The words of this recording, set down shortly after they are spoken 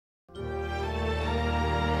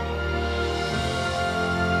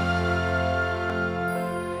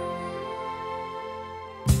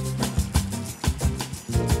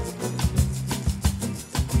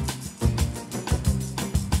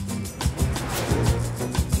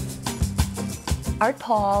Art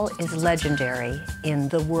Paul is legendary in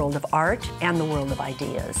the world of art and the world of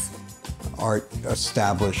ideas. Art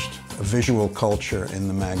established a visual culture in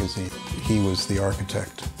the magazine. He was the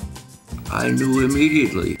architect. I knew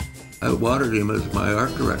immediately. I wanted him as my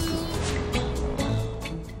art director.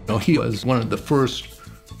 He was one of the first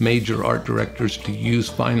major art directors to use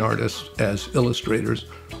fine artists as illustrators,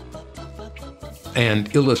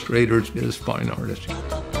 and illustrators as fine artists.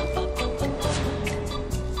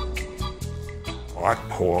 Art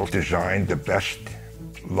Paul designed the best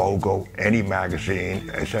logo any magazine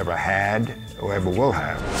has ever had or ever will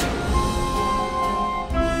have.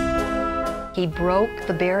 He broke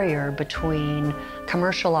the barrier between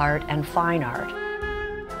commercial art and fine art.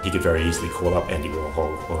 He could very easily call up Andy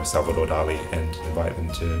Warhol or Salvador Dali and invite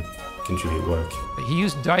them to contribute work. He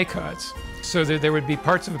used die cuts so that there would be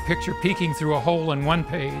parts of a picture peeking through a hole in one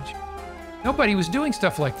page. Nobody was doing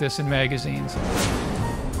stuff like this in magazines.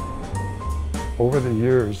 Over the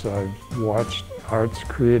years, I've watched art's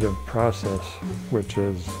creative process, which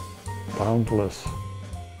is boundless.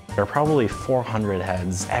 There are probably 400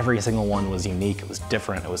 heads. Every single one was unique, it was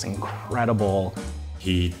different, it was incredible.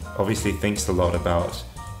 He obviously thinks a lot about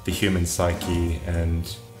the human psyche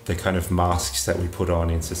and the kind of masks that we put on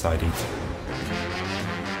in society.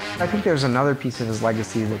 I think there's another piece of his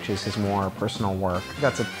legacy, which is his more personal work.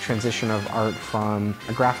 That's a transition of art from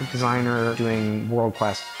a graphic designer doing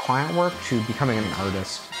world-class client work to becoming an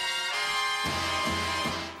artist.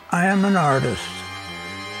 I am an artist.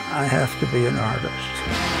 I have to be an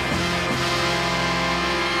artist.